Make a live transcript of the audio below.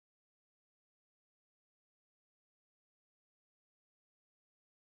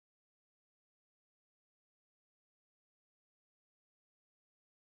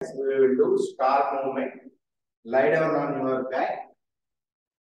We will do star movement. Lie down on your back.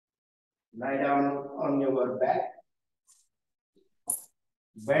 Lie down on your back.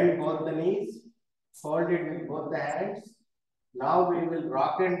 Bend both the knees. Hold it with both the hands. Now we will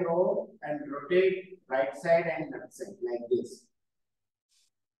rock and roll and rotate right side and left side like this.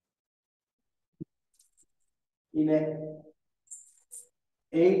 In a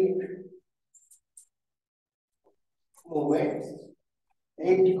 8 movements,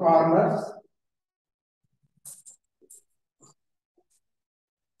 8 corners.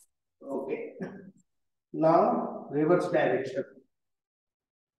 Okay. Now reverse direction.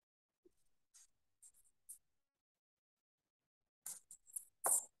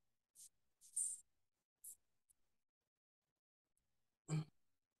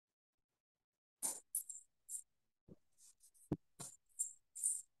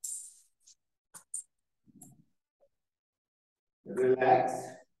 Relax.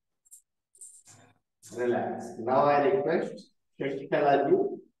 Relax. Now I request Shashikalaji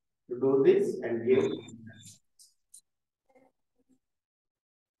to do this and give.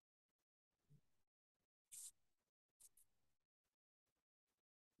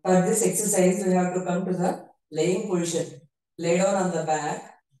 For this exercise, we have to come to the laying position. Lay down on the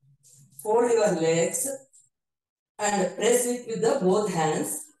back, fold your legs and press it with the both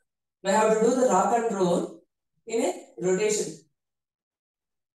hands. We have to do the rock and roll in a rotation.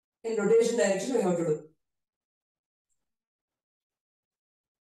 In rotation direction, we have to do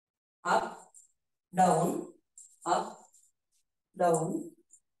up, down, up, down,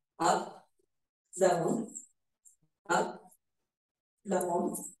 up, down, up,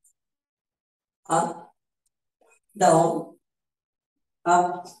 down, up, down, up,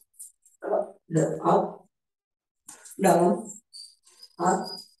 up, down,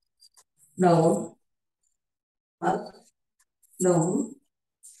 up, down, up, down,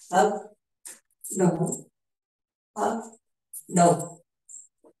 up, down, up, down.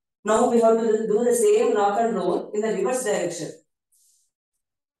 Now we have to do the same rock and roll in the reverse direction.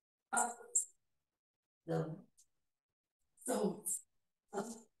 Up, down, down, up,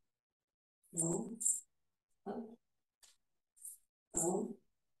 down, up, down,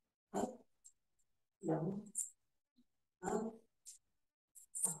 up, down, up,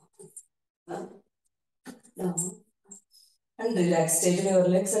 up, down, and relax. Straighten your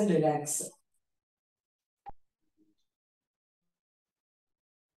legs and relax.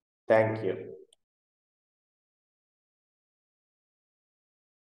 Thank you.